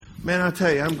Man, I'll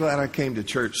tell you, I'm glad I came to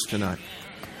church tonight.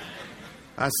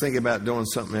 I was thinking about doing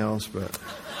something else, but...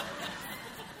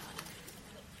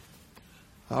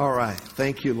 All right.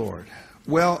 Thank you, Lord.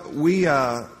 Well,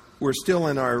 we're still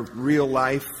in our real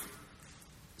life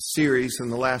series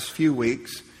in the last few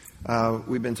weeks.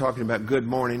 We've been talking about good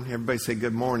morning. Everybody say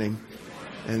good morning.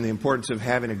 And the importance of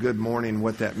having a good morning,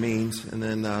 what that means. And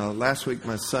then last week,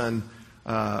 my son,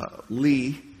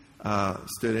 Lee,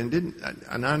 stood in.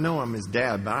 And I know I'm his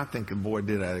dad, but I think the boy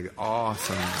did an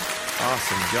awesome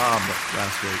job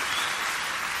last week.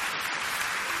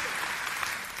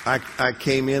 I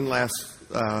came in last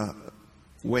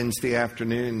Wednesday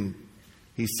afternoon.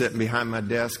 He's sitting behind my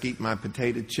desk eating my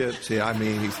potato chips. Yeah, I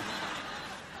mean,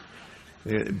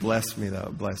 it blessed me, though.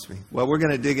 It blessed me. Well, we're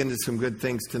going to dig into some good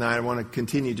things tonight. I want to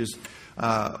continue just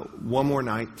one more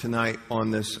night tonight on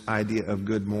this idea of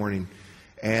good morning.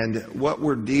 And what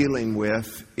we're dealing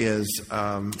with is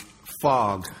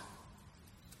fog.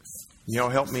 Y'all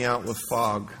help me out with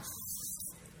fog.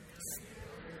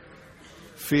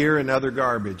 Fear and other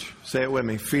garbage. Say it with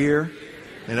me. Fear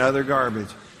and other garbage.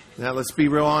 Now, let's be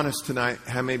real honest tonight.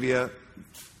 How maybe a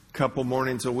couple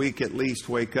mornings a week at least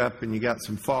wake up and you got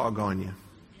some fog on you?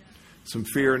 Some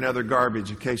fear and other garbage.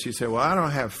 In case you say, well, I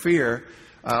don't have fear.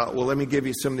 Well, let me give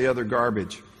you some of the other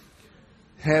garbage.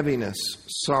 Heaviness,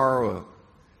 sorrow,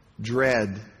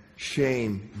 dread,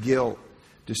 shame, guilt,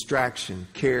 distraction,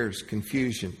 cares,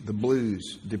 confusion, the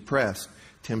blues, depressed,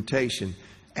 temptation,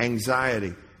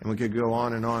 anxiety. And we could go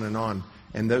on and on and on.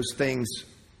 And those things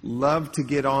love to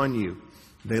get on you.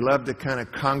 They love to kind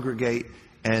of congregate,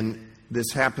 and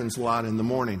this happens a lot in the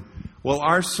morning. Well,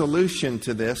 our solution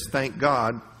to this, thank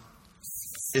God,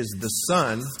 is the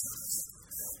sun,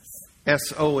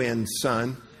 S-O-N,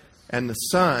 sun. And the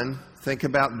sun, think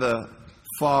about the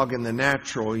fog in the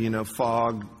natural,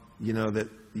 fog, that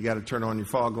you got to turn on your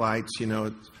fog lights,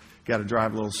 got to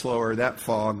drive a little slower. That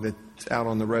fog that's out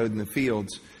on the road in the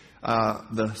fields,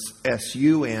 the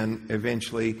S-U-N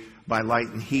eventually, by light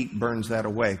and heat, burns that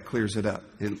away, clears it up.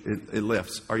 It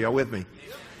lifts. Are y'all with me?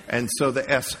 And so the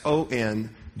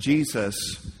S-O-N,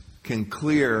 Jesus, can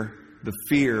clear the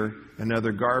fear and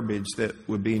other garbage that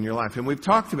would be in your life. And we've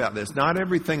talked about this. Not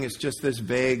everything is just this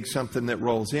vague something that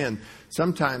rolls in.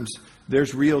 Sometimes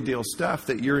there's real deal stuff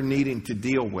that you're needing to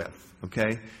deal with,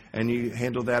 okay? And you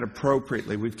handle that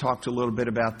appropriately. We've talked a little bit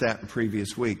about that in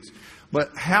previous weeks.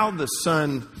 But how the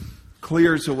sun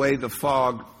clears away the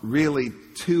fog, really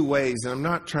two ways. And I'm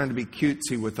not trying to be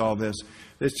cutesy with all this.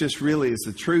 This just really is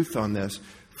the truth on this.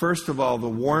 First of all, the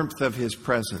warmth of His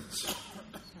presence.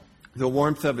 The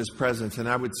warmth of His presence. And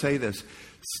I would say this,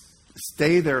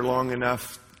 stay there long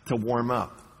enough to warm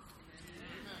up.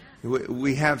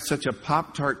 We have such a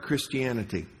Pop-Tart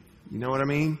Christianity. You know what I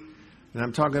mean? And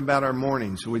I'm talking about our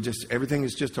mornings. Everything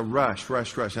is just a rush.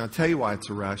 And I'll tell you why it's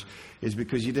a rush. Is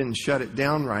because you didn't shut it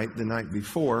down right the night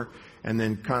before. And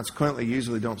then consequently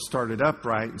usually don't start it up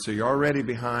right. And so you're already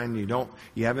behind.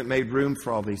 You haven't made room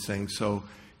for all these things. So,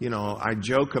 I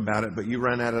joke about it, but you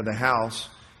run out of the house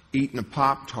eating a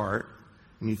Pop-Tart,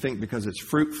 and you think because it's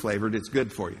fruit flavored, it's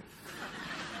good for you.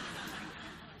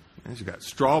 It's got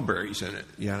strawberries in it.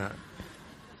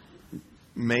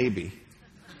 Maybe.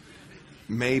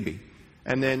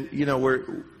 And then,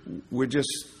 we're just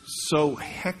so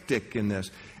hectic in this.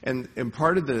 And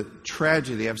part of the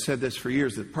tragedy, I've said this for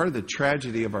years, that part of the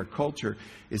tragedy of our culture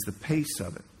is the pace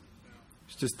of it.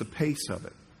 It's just the pace of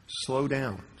it. Slow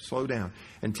down.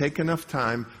 And take enough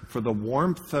time for the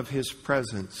warmth of His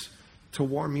presence to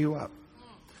warm you up.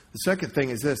 The second thing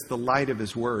is this, the light of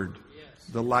His Word.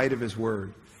 The light of His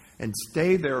Word. And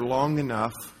stay there long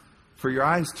enough for your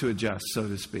eyes to adjust, so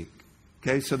to speak.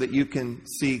 Okay, so that you can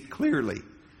see clearly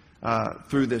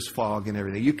through this fog and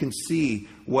everything. You can see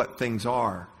what things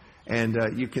are.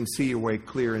 And you can see your way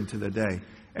clear into the day.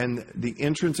 And the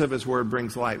entrance of His Word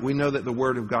brings light. We know that the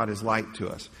Word of God is light to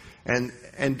us.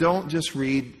 And don't just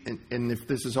read, and if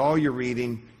this is all you're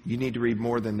reading, you need to read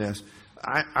more than this.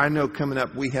 I know coming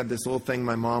up, we had this little thing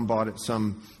my mom bought at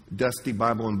some dusty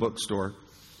Bible and bookstore,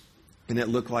 and it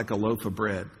looked like a loaf of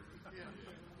bread.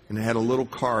 And it had a little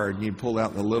card, and you'd pull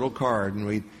out the little card, and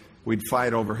we'd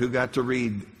fight over who got to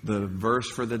read the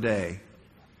verse for the day.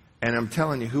 And I'm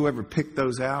telling you, whoever picked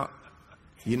those out,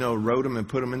 wrote them and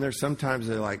put them in there, sometimes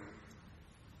they're like,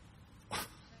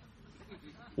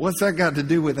 what's that got to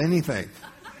do with anything?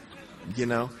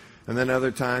 And then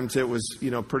other times it was,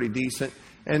 pretty decent.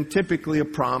 And typically a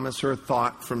promise or a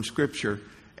thought from Scripture.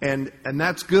 And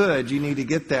that's good. You need to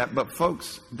get that. But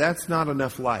folks, that's not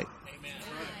enough light.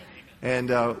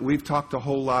 And we've talked a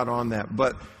whole lot on that.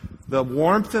 But The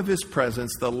warmth of His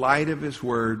presence, the light of His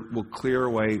Word will clear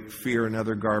away fear and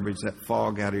other garbage, that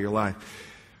fog out of your life.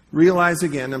 Realize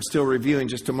again, I'm still reviewing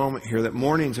just a moment here, that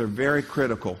mornings are very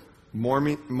critical.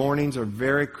 Mornings are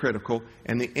very critical,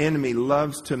 and the enemy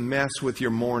loves to mess with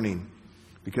your morning.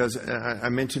 Because I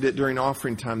mentioned it during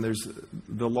offering time, there's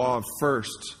the law of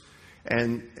firsts.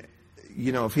 And,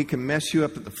 you know, if he can mess you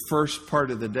up at the first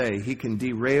part of the day, he can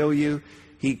derail you.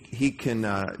 He can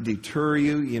deter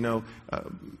you,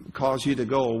 cause you to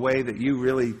go a way that you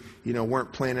really,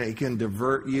 weren't planning. He can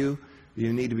divert you.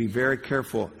 You need to be very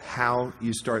careful how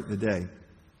you start the day.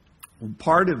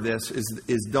 Part of this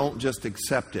is don't just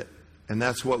accept it. And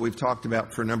that's what we've talked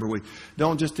about for a number of weeks.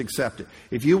 Don't just accept it.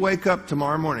 If you wake up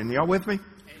tomorrow morning, y'all with me?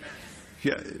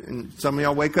 Yeah, and some of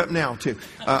y'all wake up now too.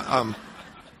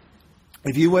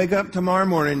 If you wake up tomorrow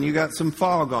morning and you got some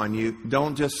fog on you,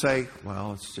 don't just say,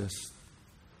 well, it's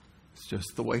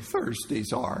just the way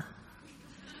Thursdays are.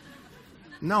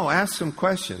 No, ask some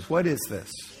questions. What is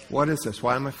this? What is this?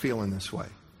 Why am I feeling this way?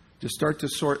 Just start to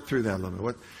sort through that a little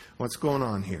bit. What's going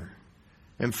on here?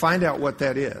 And find out what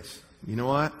that is. You know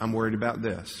what? I'm worried about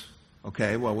this.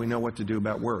 Okay, well, we know what to do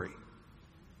about worry.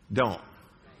 Don't.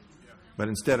 But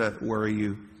instead of worry,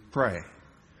 you pray.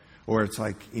 Or it's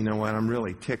like, you know what? I'm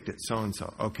really ticked at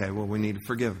so-and-so. Okay, well, we need to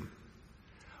forgive them.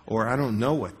 Or I don't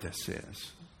know what this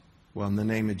is. Well, in the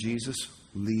name of Jesus,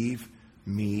 leave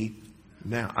me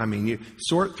now. I mean, you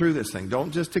sort through this thing.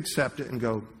 Don't just accept it and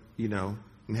go,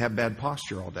 and have bad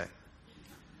posture all day.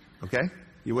 Okay?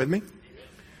 You with me?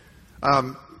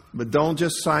 But don't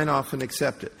just sign off and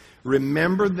accept it.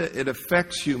 Remember that it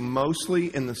affects you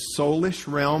mostly in the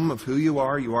soulish realm of who you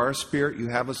are. You are a spirit. You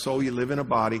have a soul. You live in a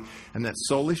body. And that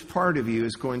soulish part of you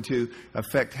is going to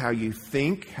affect how you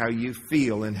think, how you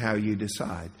feel, and how you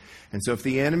decide. And so if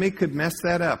the enemy could mess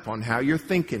that up on how you're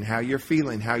thinking, how you're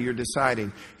feeling, how you're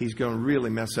deciding, he's going to really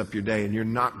mess up your day. And you're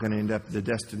not going to end up at the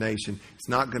destination. It's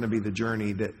not going to be the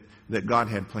journey that God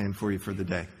had planned for you for the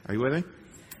day. Are you with me?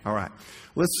 All right.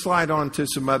 Let's slide on to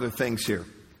some other things here.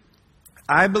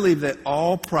 I believe that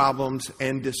all problems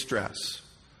and distress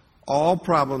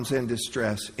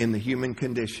in the human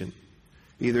condition,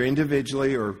 either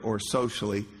individually or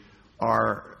socially,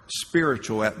 are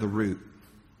spiritual at the root.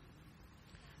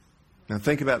 Now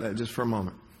think about that just for a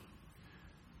moment.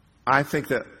 I think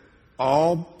that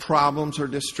all problems or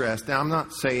distress, now I'm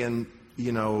not saying,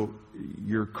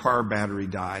 your car battery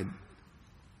died.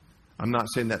 I'm not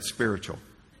saying that's spiritual.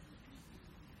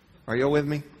 Are you with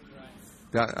me?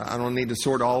 I don't need to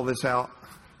sort all this out.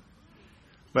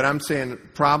 But I'm saying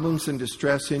problems and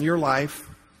distress in your life,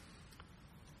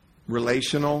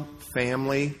 relational,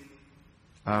 family,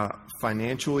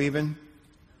 financial even,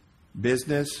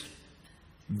 business,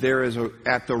 there is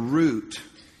at the root,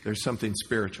 there's something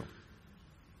spiritual.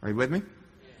 Are you with me?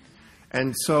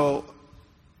 And so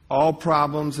all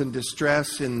problems and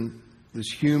distress in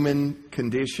this human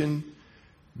condition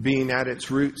being at its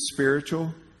root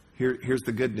spiritual, here's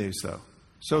the good news though.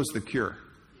 So is the cure.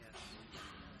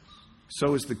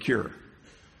 So is the cure.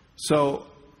 So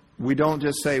we don't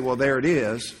just say, well, there it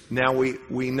is. Now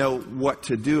we know what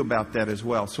to do about that as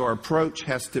well. So our approach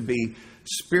has to be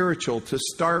spiritual to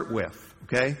start with.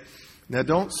 Okay? Now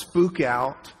don't spook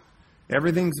out.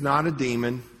 Everything's not a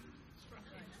demon.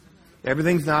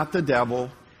 Everything's not the devil.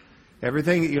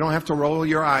 Everything, you don't have to roll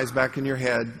your eyes back in your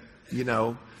head.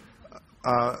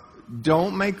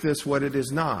 Don't make this what it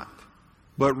is not.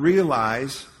 But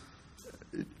realize,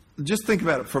 just think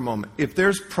about it for a moment. If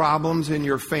there's problems in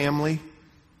your family,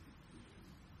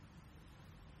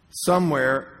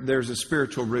 somewhere there's a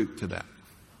spiritual root to that.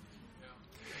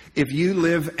 If you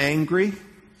live angry,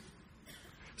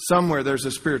 somewhere there's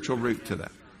a spiritual root to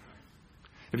that.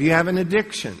 If you have an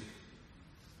addiction,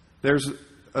 there's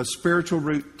a spiritual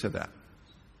root to that.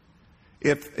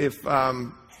 If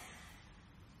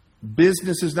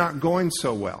business is not going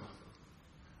so well,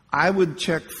 I would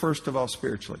check first of all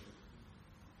spiritually.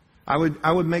 I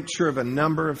would make sure of a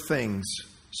number of things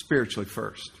spiritually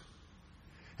first.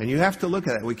 And you have to look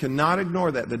at it. We cannot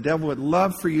ignore that. The devil would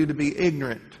love for you to be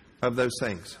ignorant of those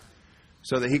things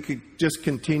so that he could just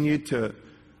continue to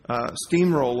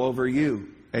steamroll over you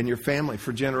and your family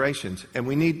for generations. And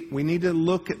we need to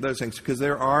look at those things because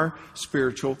there are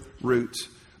spiritual roots,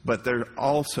 but there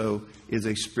also is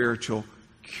a spiritual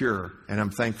cure. And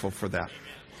I'm thankful for that.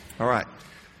 All right.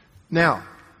 Now,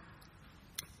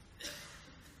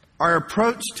 our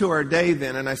approach to our day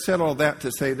then, and I said all that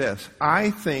to say this,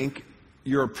 I think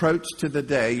your approach to the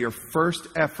day, your first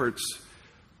efforts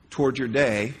toward your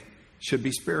day should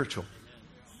be spiritual.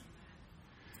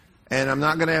 And I'm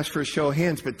not going to ask for a show of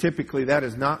hands, but typically that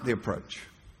is not the approach.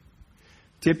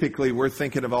 Typically we're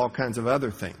thinking of all kinds of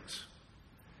other things.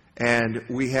 And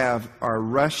we have our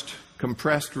rushed,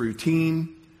 compressed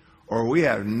routine, or we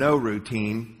have no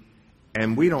routine,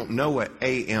 and we don't know what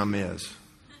AM is.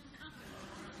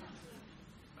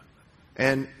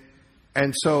 And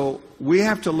so we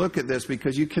have to look at this,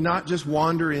 because you cannot just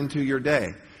wander into your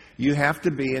day. You have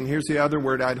to be, and here's the other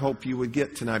word I'd hope you would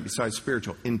get tonight besides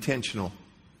spiritual, intentional.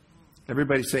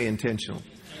 Everybody say intentional.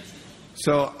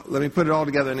 So let me put it all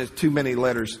together, and it's too many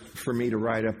letters for me to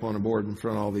write up on a board in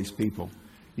front of all these people.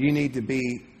 You need to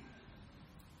be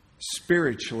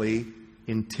spiritually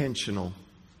intentional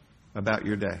about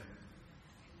your day.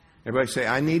 Everybody say,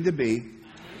 I need to be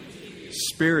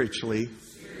spiritually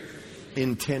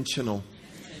intentional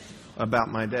about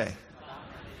my day.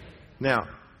 Now,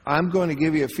 I'm going to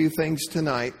give you a few things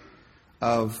tonight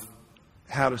of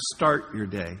how to start your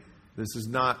day. This is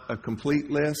not a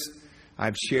complete list.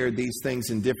 I've shared these things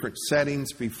in different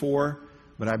settings before,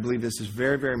 but I believe this is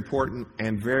very, very important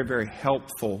and very, very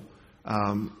helpful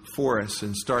for us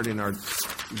in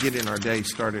getting our day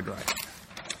started right.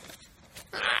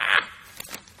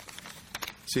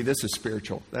 See, this is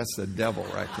spiritual. That's the devil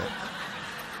right there.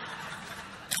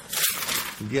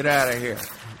 Get out of here.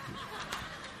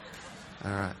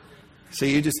 All right. So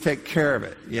you just take care of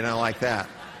it, like that.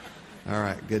 All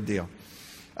right, good deal.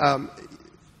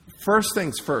 First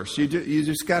things first, you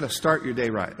just got to start your day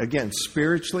right. Again,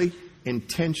 spiritually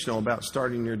intentional about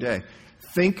starting your day.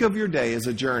 Think of your day as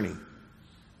a journey.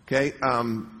 Okay?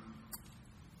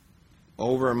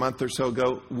 Over a month or so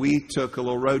ago, we took a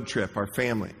little road trip, our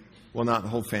family. Well, not the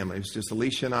whole family. It was just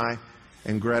Alicia and I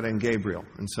and Greta and Gabriel.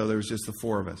 And so there was just the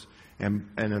four of us. And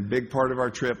a big part of our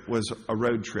trip was a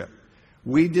road trip.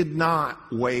 We did not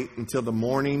wait until the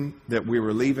morning that we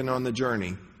were leaving on the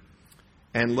journey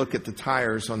and look at the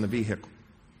tires on the vehicle.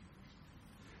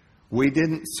 We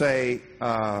didn't say,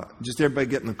 just everybody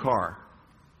get in the car.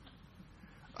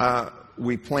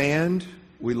 We planned.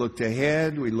 We looked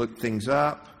ahead. We looked things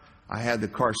up. I had the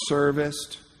car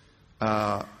serviced.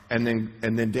 And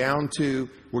then down to,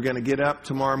 we're going to get up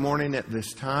tomorrow morning at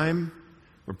this time.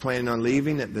 We're planning on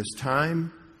leaving at this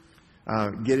time.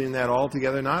 Getting that all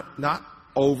together, not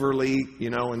overly,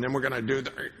 and then we're going to do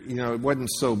it wasn't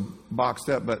so boxed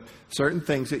up, but certain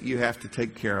things that you have to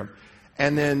take care of.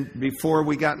 And then before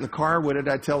we got in the car, what did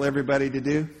I tell everybody to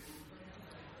do?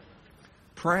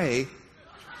 Pray.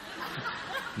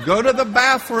 Go to the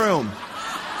bathroom.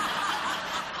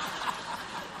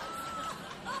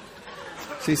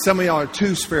 See, some of y'all are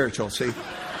too spiritual, see.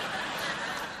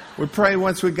 We prayed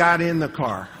once we got in the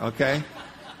car, okay?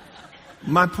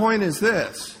 My point is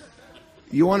this.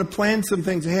 You want to plan some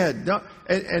things ahead.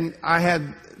 And I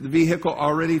had the vehicle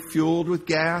already fueled with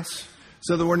gas,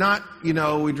 so that we're not,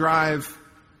 we drive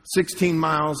 16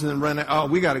 miles and then run out. Oh,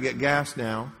 we got to get gas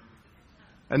now.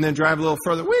 And then drive a little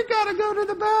further. We got to go to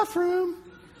the bathroom.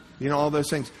 All those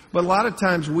things. But a lot of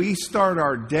times we start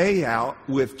our day out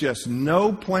with just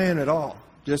no plan at all.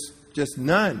 Just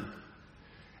none.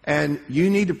 And you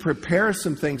need to prepare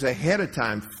some things ahead of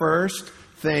time. First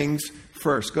things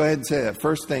first. Go ahead and say that.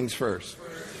 First things first.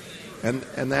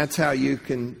 And that's how you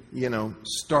can,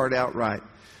 start out right.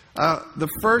 The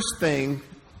first thing,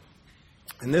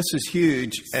 and this is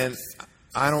huge, and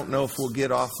I don't know if we'll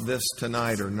get off this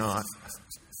tonight or not,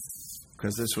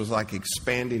 because this was like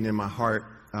expanding in my heart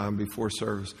before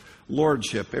service.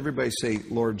 Lordship. Everybody say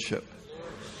lordship.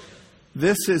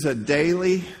 This is a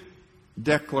daily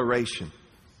declaration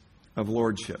of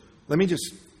lordship. Let me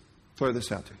just throw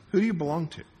this out there. Who do you belong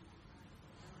to?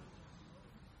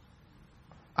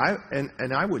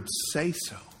 I would say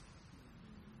so.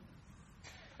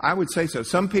 I would say so.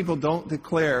 Some people don't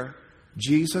declare,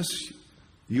 Jesus,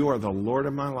 you are the Lord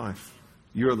of my life.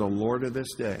 You're the Lord of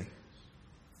this day.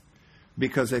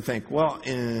 Because they think, well,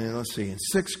 in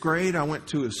 6th grade, I went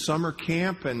to a summer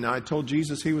camp and I told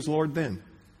Jesus he was Lord then.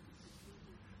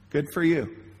 Good for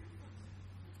you.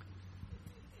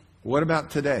 What about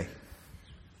today?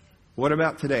 What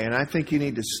about today? And I think you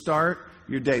need to start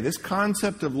your day. This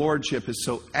concept of lordship is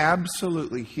so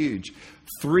absolutely huge.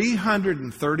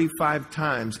 335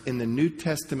 times in the New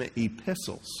Testament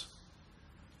epistles,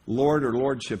 Lord or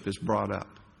lordship is brought up.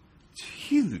 It's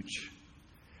huge.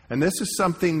 And this is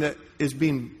something that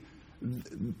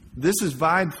this is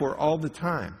vied for all the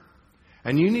time.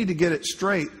 And you need to get it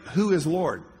straight. Who is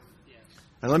Lord?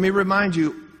 And let me remind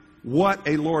you what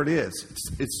a Lord is.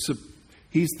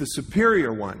 He's the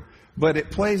superior one. But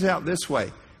it plays out this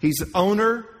way. He's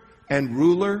owner and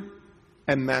ruler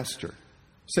and master.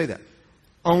 Say that.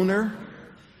 Owner,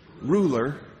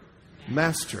 ruler,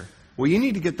 master. Well, you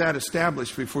need to get that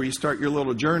established before you start your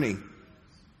little journey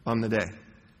on the day.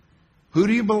 Who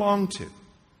do you belong to?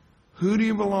 Who do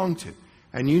you belong to?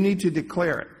 And you need to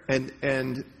declare it.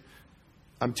 And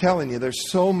I'm telling you, there's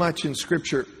so much in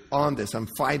Scripture on this. I'm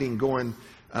fighting going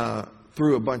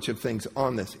through a bunch of things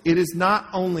on this. It is not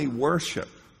only worship,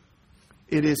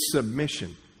 it is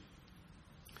submission.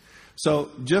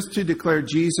 So just to declare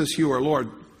Jesus, you are Lord,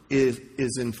 is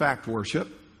in fact worship.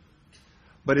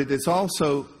 But it is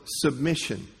also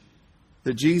submission.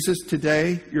 That Jesus,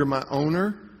 today, you're my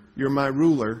owner, you're my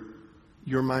ruler,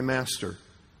 you're my master.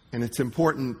 And it's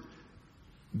important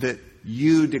that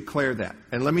you declare that.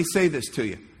 And let me say this to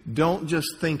you. Don't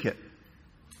just think it.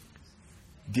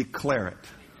 Declare it.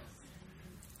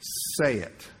 Say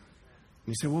it.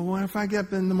 You say, well, what if I get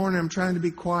up in the morning and I'm trying to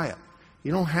be quiet?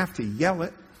 You don't have to yell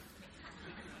it.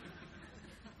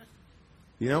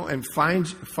 You know, and find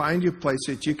your place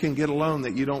that you can get alone,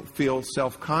 that you don't feel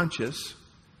self-conscious,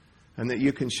 and that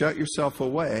you can shut yourself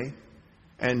away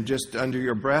and just under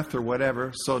your breath or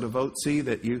whatever, so devote, see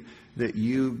that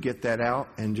you get that out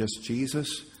and just,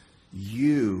 Jesus,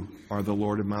 you are the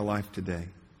Lord of my life today.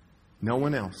 No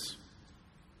one else.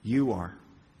 You are.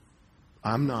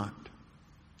 I'm not.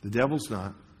 The devil's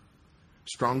not.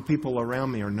 Strong people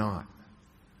around me are not.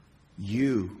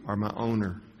 You are my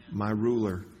owner, my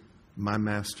ruler, my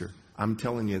master. I'm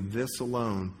telling you, this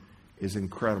alone is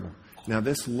incredible. Now,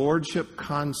 this lordship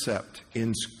concept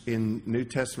in New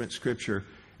Testament Scripture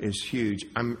is huge.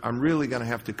 I'm really going to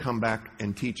have to come back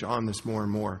and teach on this more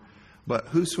and more. But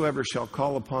whosoever shall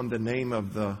call upon the name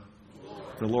of the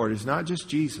Lord is not just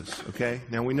Jesus, okay?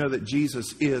 Now, we know that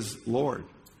Jesus is Lord.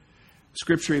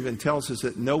 Scripture even tells us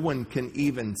that no one can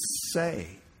even say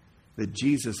that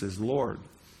Jesus is Lord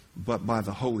but by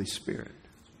the Holy Spirit.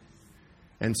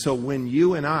 And so when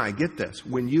you and I, get this,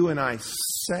 when you and I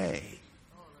say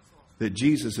that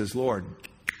Jesus is Lord,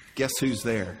 guess who's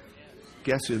there?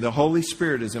 Guess who? The Holy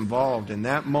Spirit is involved in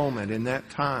that moment, in that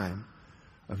time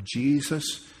of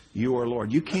Jesus, you are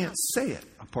Lord. You can't say it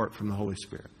apart from the Holy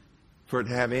Spirit. For it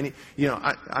to have any,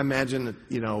 I imagine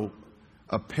that,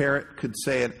 a parrot could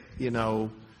say it,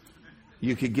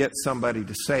 you could get somebody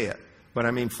to say it. But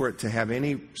I mean, for it to have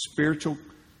any spiritual,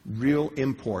 real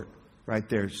import, right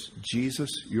there's Jesus,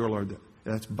 your Lord.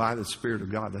 That's by the Spirit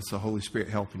of God. That's the Holy Spirit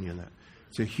helping you in that.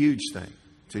 It's a huge thing.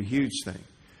 It's a huge thing.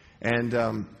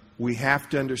 And we have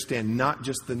to understand not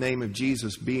just the name of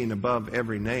Jesus being above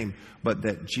every name, but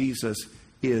that Jesus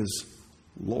is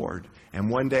Lord. And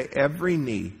one day every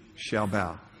knee shall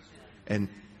bow. And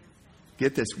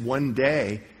get this, one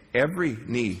day every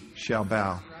knee shall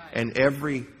bow. And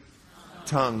every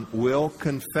tongue will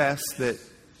confess that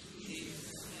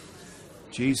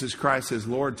Jesus Christ is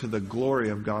Lord, to the glory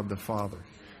of God the Father.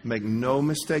 Make no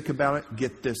mistake about it.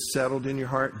 Get this settled in your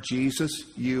heart. Jesus,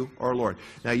 you are Lord.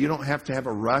 Now, you don't have to have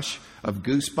a rush of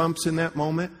goosebumps in that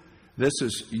moment. This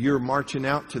is, you're marching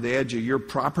out to the edge of your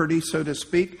property, so to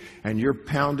speak, and you're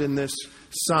pounding this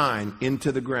sign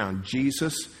into the ground.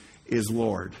 Jesus is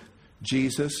Lord.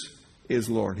 Jesus is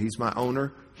Lord. He's my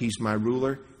owner. He's my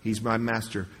ruler. He's my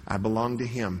master. I belong to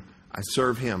Him. I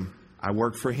serve Him. I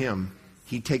work for Him.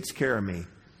 He takes care of me.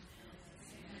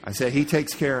 I said, He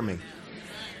takes care of me.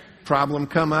 Problem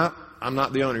come up, I'm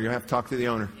not the owner. You have to talk to the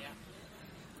owner.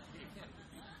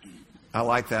 I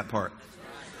like that part.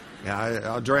 Yeah,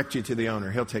 I'll direct you to the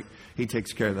owner. He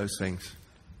takes care of those things.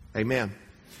 Amen.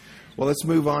 Well, let's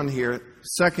move on here.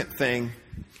 Second thing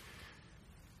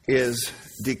is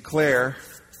declare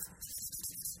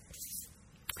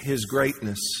His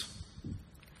greatness.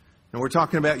 And we're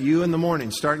talking about you in the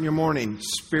morning, starting your morning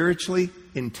spiritually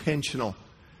intentional.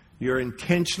 You're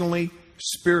intentionally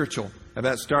spiritual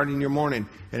about starting your morning,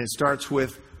 and it starts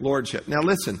with lordship. Now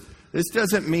listen, this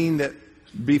doesn't mean that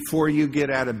before you get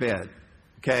out of bed,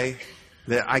 okay,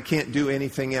 that I can't do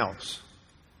anything else.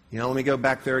 Let me go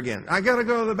back there again. I got to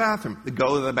go to the bathroom.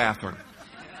 Go to the bathroom.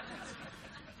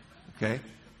 Okay?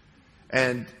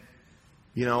 And,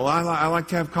 I like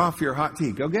to have coffee or hot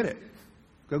tea. Go get it.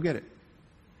 Go get it.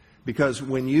 Because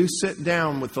when you sit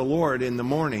down with the Lord in the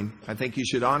morning, I think you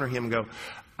should honor Him and go,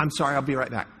 I'm sorry, I'll be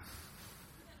right back.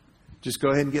 Just go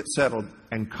ahead and get settled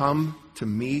and come to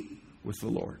meet with the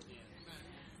Lord.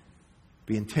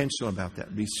 Be intentional about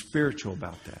that. Be spiritual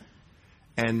about that.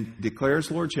 And declare His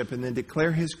lordship, and then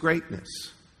declare His greatness.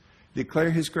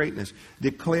 Declare His greatness.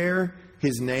 Declare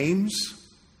His names.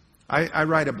 I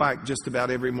ride a bike just about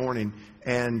every morning,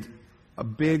 and a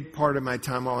big part of my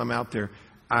time while I'm out there,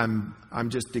 I'm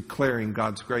just declaring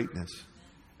God's greatness.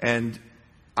 And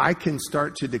I can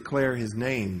start to declare His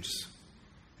names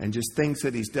and just things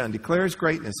that He's done. Declare His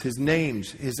greatness, His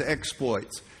names, His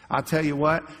exploits. I'll tell you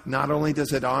what, not only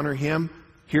does it honor Him,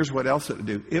 here's what else it will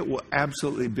do. It will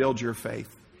absolutely build your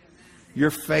faith.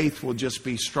 Your faith will just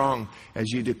be strong as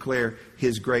you declare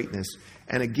His greatness.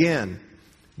 And again,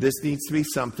 This needs to be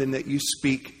something that you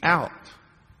speak out.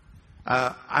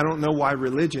 I don't know why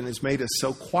religion has made us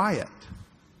so quiet.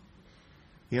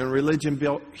 You know, religion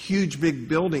built huge, big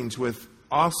buildings with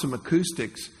awesome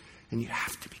acoustics, and you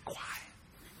have to be quiet.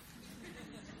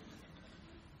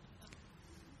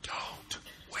 Don't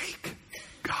wake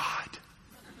God.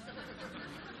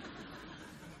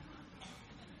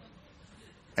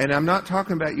 And I'm not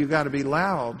talking about you got to be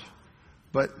loud,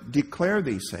 but declare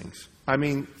these things. I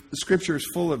mean, the Scripture is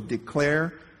full of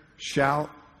declare, shout,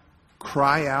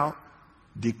 cry out,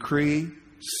 decree,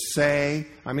 say.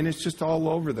 I mean, it's just all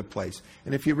over the place.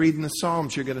 And if you read in the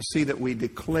Psalms, you're going to see that we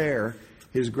declare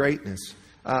His greatness.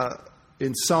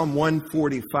 In Psalm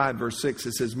 145, verse 6,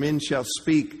 it says, men shall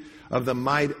speak of the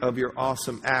might of your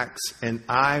awesome acts, and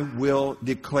I will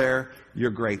declare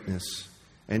your greatness.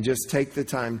 And just take the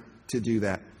time to do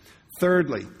that.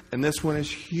 Thirdly, and this one is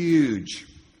huge,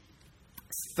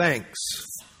 thanks.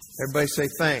 Everybody say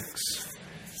thanks.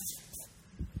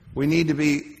 We need to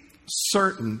be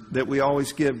certain that we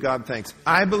always give God thanks.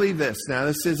 I believe this. Now,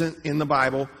 this isn't in the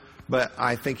Bible, but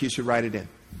I think you should write it in.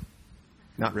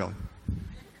 Not really.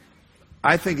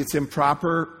 I think it's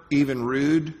improper, even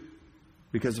rude,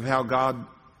 because of how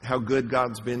good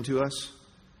God's been to us,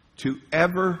 to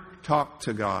ever talk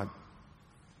to God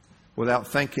without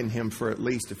thanking Him for at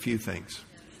least a few things.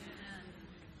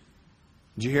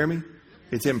 Did you hear me?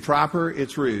 It's improper,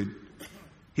 it's rude.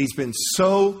 He's been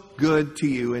so good to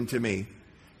you and to me.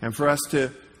 And for us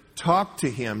to talk to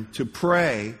Him, to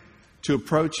pray, to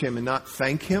approach Him and not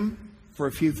thank Him for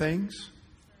a few things.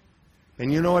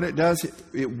 And you know what it does?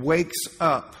 It wakes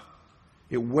up.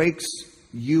 It wakes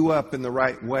you up in the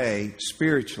right way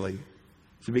spiritually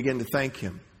to begin to thank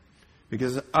Him.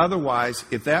 Because otherwise,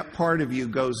 if that part of you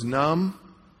goes numb,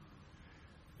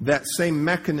 that same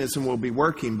mechanism will be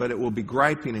working, but it will be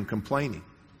griping and complaining.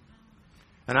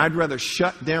 And I'd rather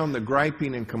shut down the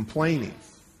griping and complaining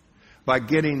by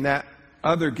getting that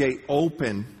other gate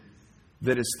open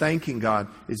that is thanking God,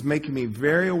 is making me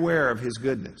very aware of His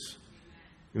goodness.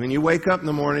 When you wake up in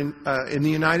the morning, in the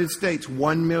United States,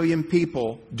 1 million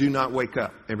people do not wake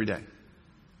up every day.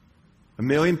 1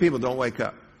 million people don't wake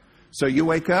up. So you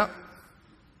wake up,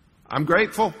 I'm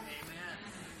grateful.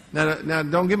 Now,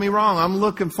 don't get me wrong, I'm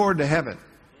looking forward to heaven.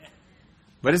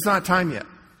 But it's not time yet.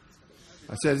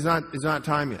 I said it's not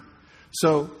time yet.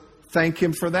 So thank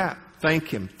Him for that. Thank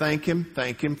Him, thank Him,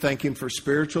 thank Him, thank Him for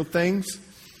spiritual things.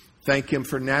 Thank Him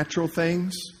for natural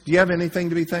things. Do you have anything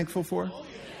to be thankful for?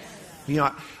 You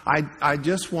know, I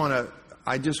just want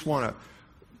to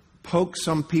poke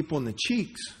some people in the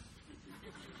cheeks.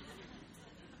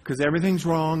 Because everything's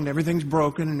wrong, and everything's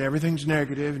broken, and everything's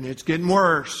negative, and it's getting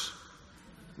worse.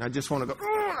 And I just want to go,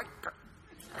 oh my God.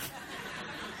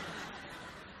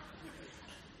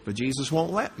 But Jesus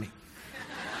won't let me.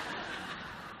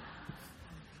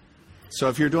 So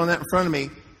if you're doing that in front of me,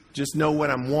 just know what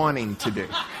I'm wanting to do.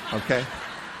 Okay?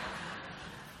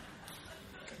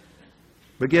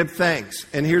 But give thanks.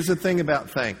 And here's the thing about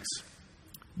thanks.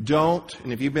 Don't,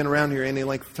 and if you've been around here any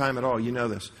length of time at all, you know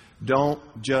this. Don't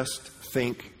just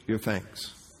think your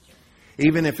thanks.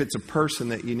 Even if it's a person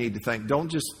that you need to thank, don't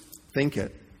just think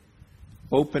it.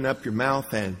 Open up your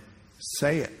mouth and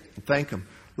say it. Thank Him.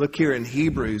 Look here in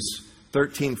Hebrews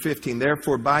 13:15.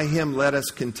 Therefore, by Him let us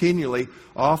continually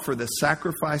offer the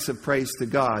sacrifice of praise to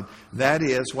God. That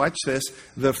is, watch this,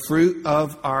 the fruit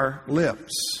of our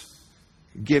lips,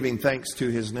 giving thanks to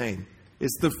His name.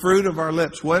 It's the fruit of our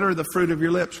lips. What are the fruit of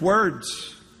your lips?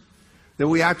 Words that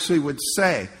we actually would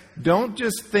say. Don't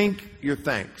just think your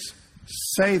thanks.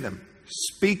 Say them.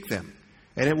 Speak them.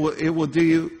 And it will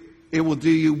do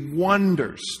you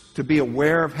wonders to be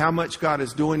aware of how much God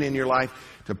is doing in your life,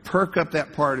 to perk up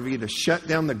that part of you, to shut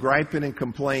down the griping and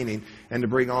complaining, and to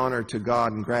bring honor to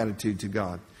God and gratitude to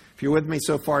God. If you're with me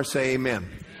so far, say amen.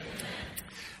 Amen.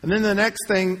 And then the next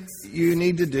thing you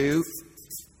need to do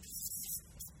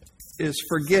is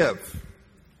forgive.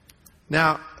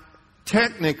 Now,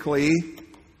 technically,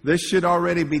 this should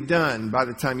already be done by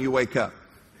the time you wake up.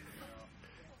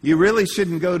 You really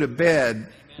shouldn't go to bed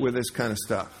with this kind of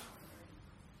stuff.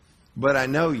 But I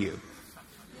know you.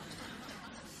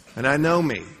 And I know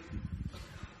me.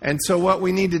 And so what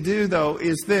we need to do, though,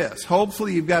 is this.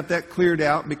 Hopefully you've got that cleared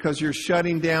out because you're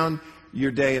shutting down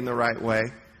your day in the right way.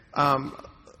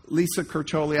 Lisa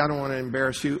Kercholi, I don't want to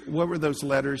embarrass you. What were those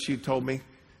letters you told me?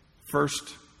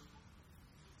 First?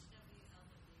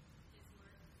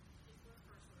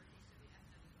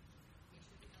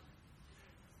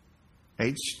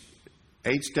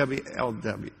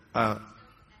 HWLW.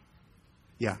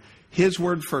 Yeah. His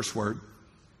word, first word.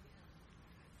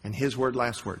 And His word,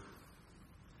 last word.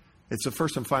 It's the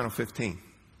first and final 15.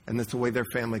 And that's the way their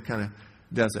family kind of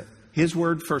does it. His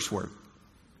word, first word.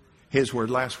 His word,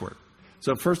 last word.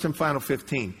 So first and final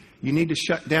 15. You need to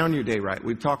shut down your day right.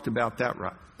 We've talked about that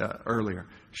earlier.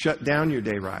 Shut down your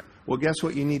day right. Well, guess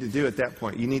what you need to do at that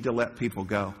point? You need to let people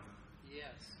go. Yes.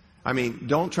 I mean,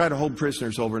 don't try to hold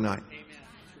prisoners overnight.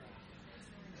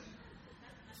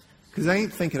 Because I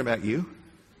ain't thinking about you.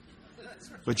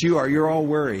 But you are. You're all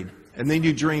worried. And then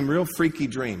you dream real freaky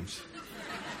dreams.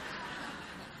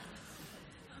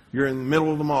 You're in the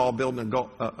middle of the mall building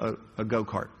a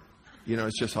go-kart. You know,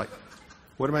 it's just like,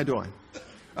 what am I doing?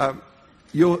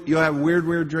 You'll have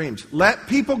weird dreams. Let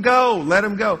people go. Let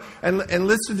them go. And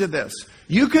listen to this.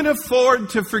 You can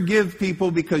afford to forgive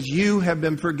people because you have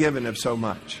been forgiven of so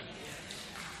much.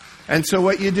 And so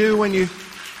what you do when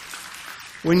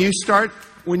you start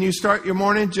your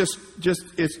morning, just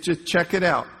check it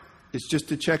out. It's just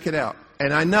to check it out.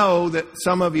 And I know that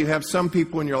some of you have some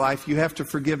people in your life, you have to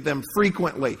forgive them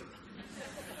frequently.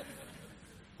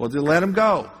 Well, just let them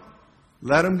go.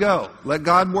 Let them go. Let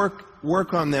God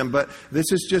work on them. But this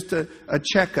is just a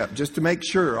checkup, just to make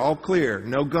sure, all clear,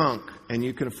 no gunk. And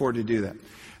you can afford to do that.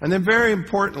 And then very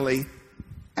importantly,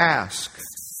 ask.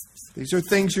 These are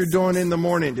things you're doing in the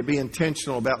morning to be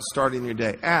intentional about starting your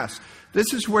day. Ask.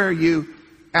 This is where you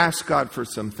ask God for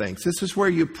some things. This is where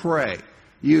you pray.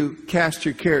 You cast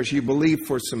your cares. You believe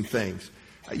for some things.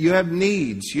 You have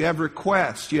needs. You have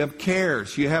requests. You have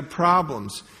cares. You have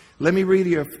problems. Let me read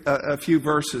you a few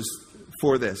verses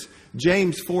for this.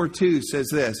 James 4:2 says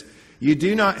this. You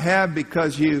do not have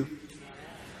because you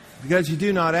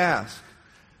do not ask.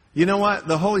 You know what?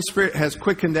 The Holy Spirit has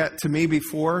quickened that to me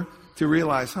before to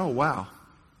realize, oh, wow.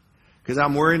 Because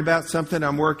I'm worried about something.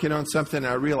 I'm working on something. And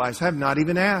I realize I have not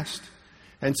even asked.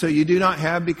 And so you do not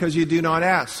have because you do not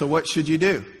ask. So what should you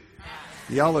do?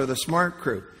 Y'all are the smart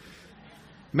crew.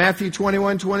 Matthew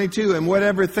 21:22. And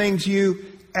whatever things you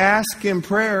ask in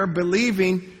prayer,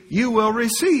 believing, you will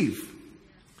receive.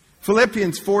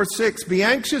 Philippians 4:6. Be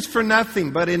anxious for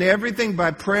nothing, but in everything by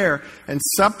prayer and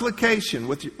supplication,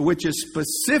 which is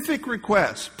specific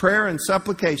requests, prayer and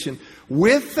supplication,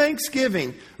 with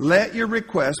thanksgiving, let your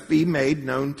requests be made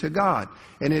known to God.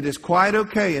 And it is quite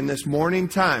okay in this morning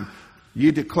time.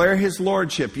 You declare His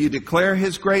Lordship. You declare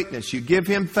His greatness. You give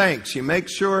Him thanks. You make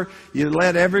sure you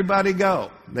let everybody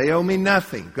go. They owe me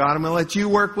nothing. God, I'm going to let you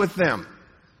work with them.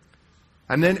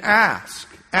 And then ask.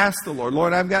 Ask the Lord.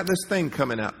 Lord, I've got this thing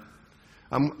coming up.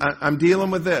 I'm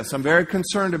dealing with this. I'm very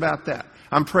concerned about that.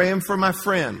 I'm praying for my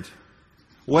friend.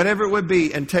 Whatever it would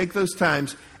be. And take those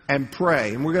times and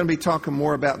pray. And we're going to be talking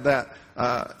more about that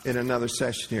in another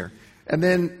session here. And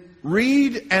then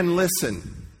read and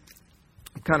listen.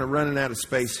 I'm kind of running out of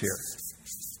space here.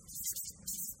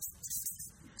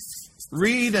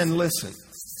 Read and listen.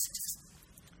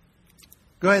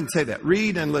 Go ahead and say that.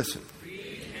 Read and listen.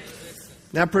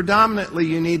 Now, predominantly,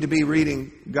 you need to be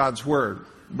reading God's Word.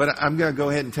 But I'm going to go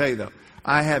ahead and tell you, though,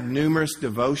 I have numerous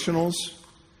devotionals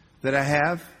that I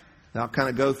have. I'll kind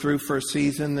of go through for a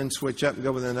season, then switch up and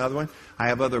go with another one. I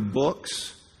have other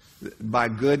books by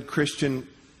good Christian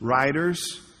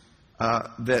writers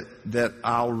that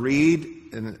I'll read.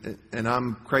 And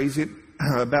I'm crazy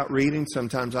about reading.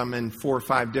 Sometimes I'm in 4 or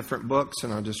 5 different books,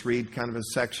 and I'll just read kind of a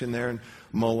section there and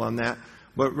mull on that.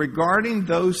 But regarding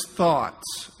those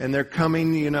thoughts, and they're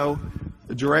coming,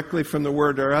 directly from the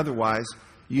Word or otherwise,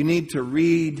 you need to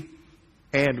read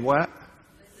and what?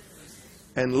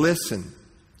 And listen.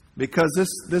 Because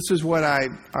this is what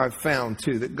I've found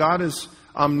too, that God is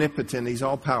omnipotent, He's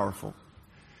all-powerful.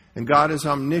 And God is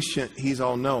omniscient, He's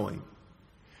all-knowing.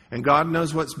 And God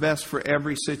knows what's best for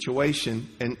every situation.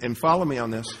 And follow me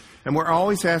on this. And we're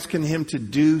always asking Him to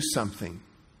do something.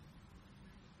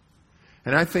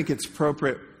 And I think it's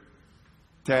appropriate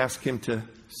to ask Him to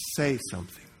say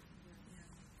something.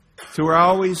 So we're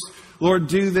always, Lord,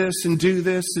 do this and do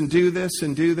this and do this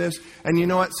and do this. And you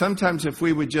know what? Sometimes if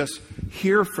we would just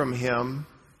hear from Him,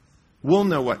 we'll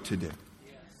know what to do.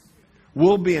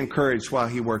 We'll be encouraged while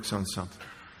He works on something.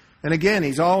 And again,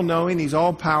 He's all-knowing. He's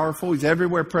all-powerful. He's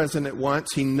everywhere present at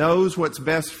once. He knows what's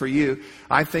best for you.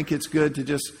 I think it's good to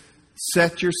just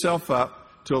set yourself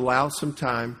up to allow some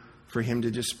time for Him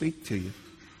to just speak to you.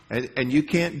 And you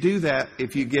can't do that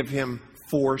if you give Him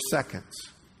 4 seconds.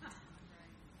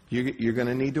 You're going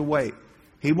to need to wait.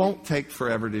 He won't take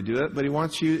forever to do it, but He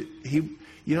wants you.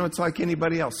 It's like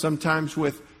anybody else. Sometimes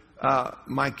with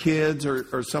my kids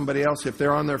or somebody else, if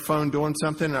they're on their phone doing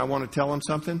something and I want to tell them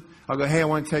something, I'll go, hey, I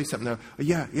want to tell you something.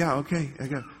 They'll, yeah, okay. I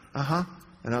go, uh-huh.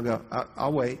 And I'll go,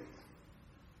 I'll wait.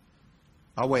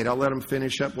 I'll let them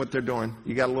finish up what they're doing.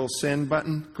 You got a little send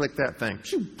button? Click that thing.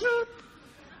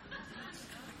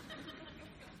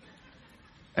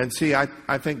 And see, I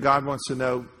think God wants to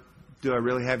know, do I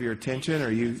really have your attention? Or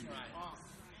are you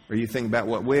thinking about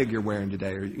what wig you're wearing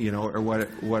today, or or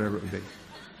whatever it would be?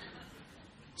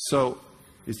 So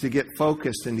is to get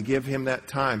focused and to give Him that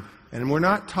time. And we're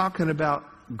not talking about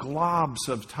globs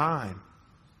of time.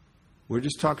 We're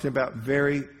just talking about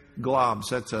very globs.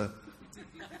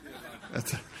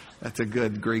 That's a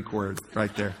good Greek word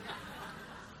right there.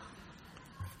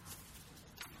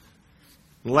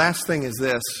 The last thing is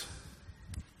this.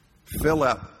 Fill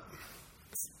up.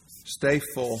 Stay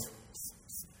full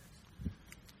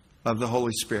of the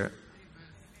Holy Spirit.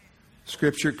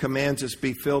 Scripture commands us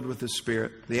be filled with the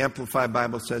Spirit. The Amplified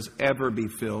Bible says ever be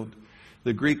filled.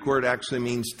 The Greek word actually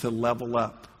means to level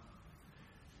up.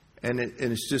 And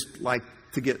it's just like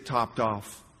to get topped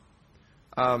off.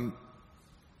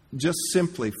 Just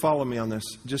simply, follow me on this,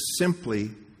 just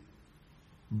simply,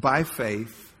 by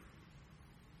faith,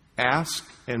 ask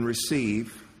and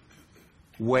receive,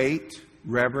 wait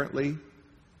reverently,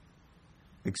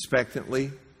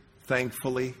 expectantly,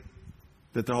 thankfully,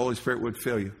 that the Holy Spirit would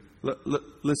fill you.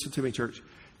 Listen to me, church.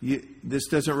 This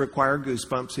doesn't require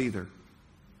goosebumps either.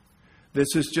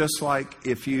 This is just like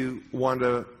if you want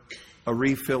a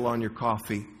refill on your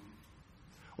coffee,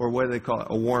 or what do they call it?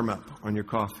 A warm-up on your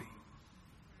coffee.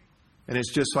 And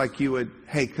it's just like you would,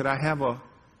 hey,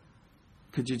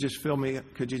 could you just fill me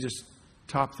up? Could you just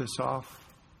top this off?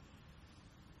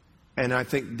 And I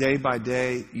think day by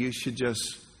day, you should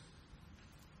just,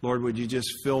 Lord, would you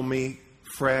just fill me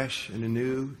fresh and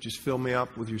anew? Just fill me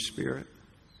up with your Spirit.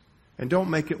 And don't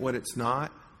make it what it's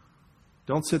not.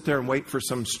 Don't sit there and wait for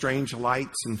some strange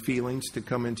lights and feelings to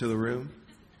come into the room.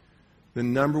 The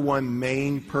number one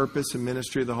main purpose and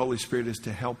ministry of the Holy Spirit is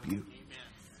to help you.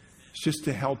 It's just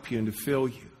to help you and to fill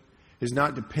you. It's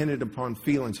not dependent upon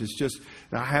feelings. It's just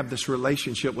that I have this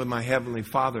relationship with my Heavenly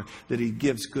Father, that He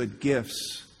gives good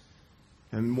gifts.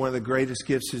 And one of the greatest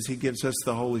gifts is He gives us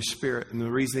the Holy Spirit. And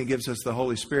the reason He gives us the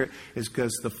Holy Spirit is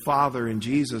because the Father and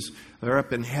Jesus, they're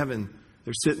up in heaven.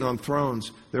 They're sitting on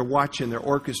thrones. They're watching. They're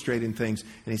orchestrating things.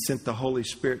 And He sent the Holy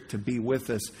Spirit to be with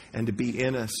us and to be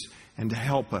in us and to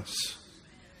help us.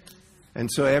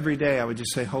 And so every day I would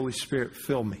just say, Holy Spirit,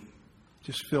 fill me.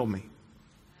 Just fill me.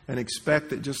 And expect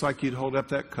that just like you'd hold up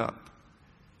that cup.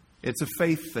 It's a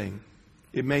faith thing.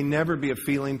 It may never be a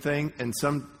feeling thing. And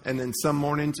then some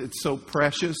mornings it's so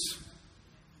precious.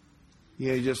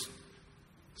 You just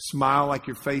smile like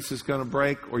your face is going to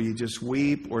break, or you just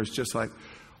weep, or it's just like,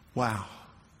 wow.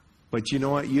 But you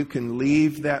know what? You can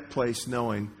leave that place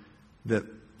knowing that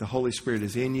the Holy Spirit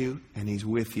is in you and He's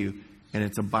with you. And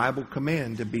it's a Bible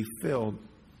command to be filled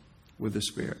with the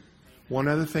Spirit. One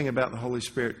other thing about the Holy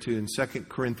Spirit too, in 2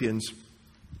 Corinthians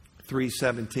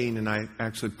 3:17, and I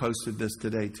actually posted this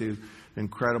today too,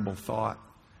 incredible thought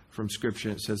from Scripture.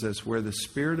 It says this, where the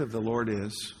Spirit of the Lord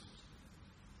is,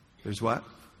 there's what?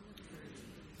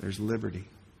 There's liberty.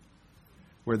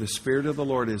 Where the Spirit of the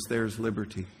Lord is, there's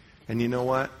liberty. And you know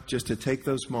what? Just to take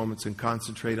those moments and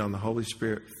concentrate on the Holy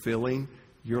Spirit filling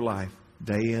your life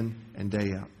day in and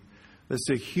day out. That's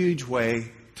a huge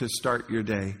way to start your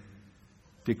day.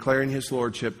 Declaring His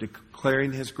Lordship,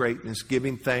 declaring His greatness,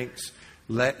 giving thanks,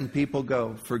 letting people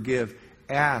go, forgive.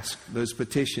 Ask those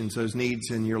petitions, those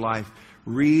needs in your life.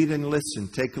 Read and listen.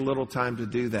 Take a little time to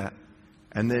do that.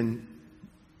 And then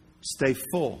stay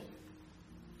full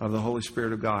of the Holy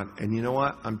Spirit of God. And you know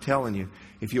what? I'm telling you,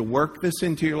 if you work this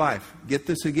into your life, get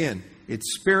this again.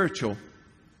 It's spiritual.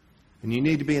 And you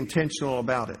need to be intentional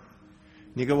about it.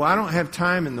 And you go, well, I don't have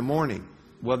time in the morning.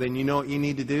 Well, then you know what you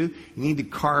need to do? You need to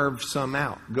carve some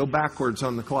out. Go backwards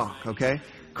on the clock, okay?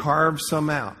 Carve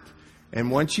some out. And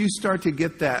once you start to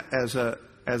get that as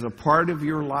a part of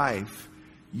your life,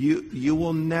 you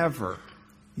will never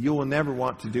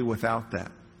want to do without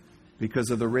that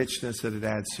because of the richness that it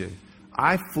adds to.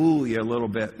 I fool you a little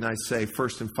bit and I say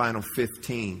first and final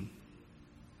 15.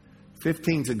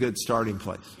 15 is a good starting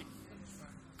place.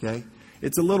 Okay?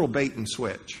 It's a little bait and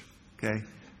switch. Okay?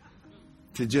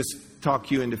 To just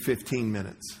talk you into 15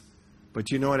 minutes.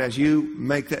 But you know what? As you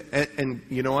make that, and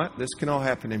you know what? This can all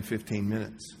happen in 15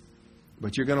 minutes.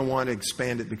 But you're going to want to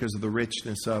expand it because of the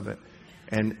richness of it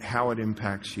and how it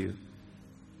impacts you.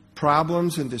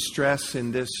 Problems and distress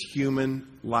in this human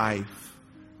life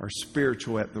are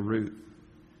spiritual at the root.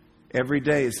 Every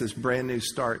day is this brand new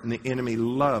start, and the enemy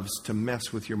loves to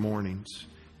mess with your mornings.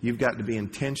 You've got to be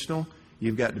intentional.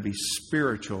 You've got to be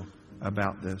spiritual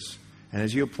about this. And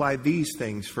as you apply these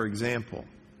things, for example,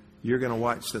 you're going to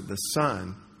watch that the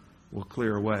sun will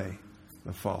clear away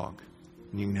the fog.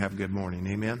 And you can have a good morning.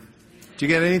 Amen? Did you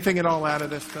get anything at all out of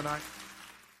this tonight?